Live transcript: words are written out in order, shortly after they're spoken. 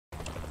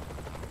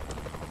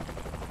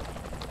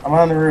I'm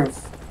on the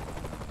roof.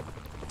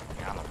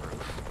 You're on the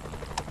roof?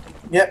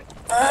 Yep.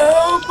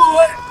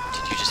 Oh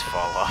Did you just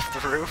fall off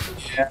the roof?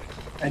 boy! Yeah,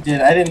 I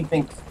did. I didn't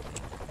think.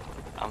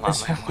 I'm on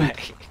my way.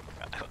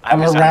 I I'm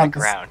was on the around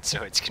this. ground,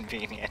 so it's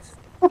convenient.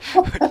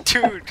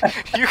 Dude,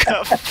 you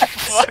got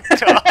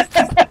fucked up.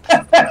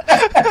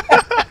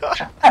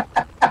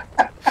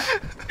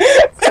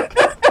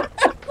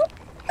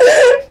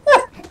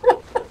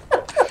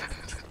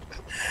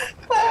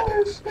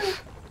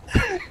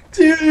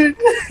 Dude,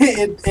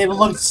 it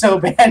looked so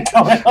bad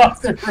going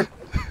off the roof.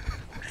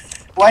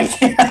 Why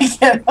can't I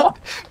get up?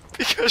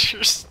 Because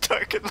you're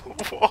stuck in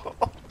the wall.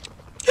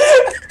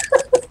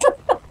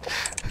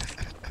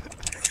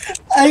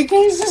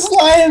 He's just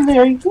lying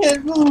there. He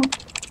can't move.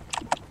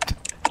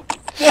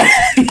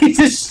 He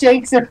just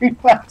shakes every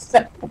 5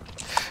 seconds.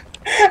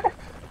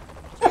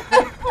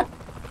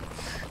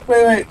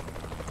 Wait.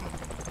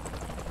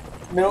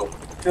 Nope.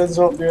 Guns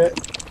won't do it.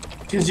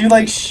 Could you,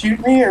 like, shoot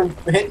me or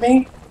hit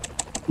me?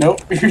 Nope.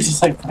 You're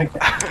just like, okay.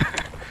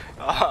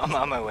 I'm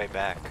on my way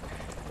back.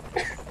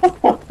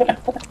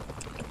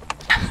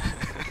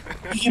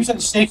 He keeps on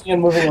shaking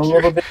and moving a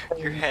little bit.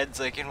 Your head's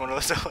like in one of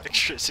those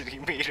electricity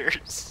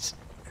meters.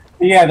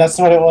 Yeah, that's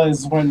what it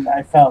was when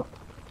I fell.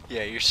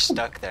 Yeah, you're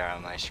stuck there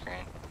on my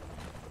screen.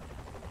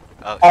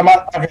 Oh, I'm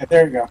on. Okay,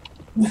 there you go.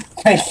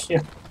 Thank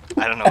you.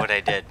 I don't know what I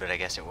did, but I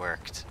guess it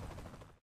worked.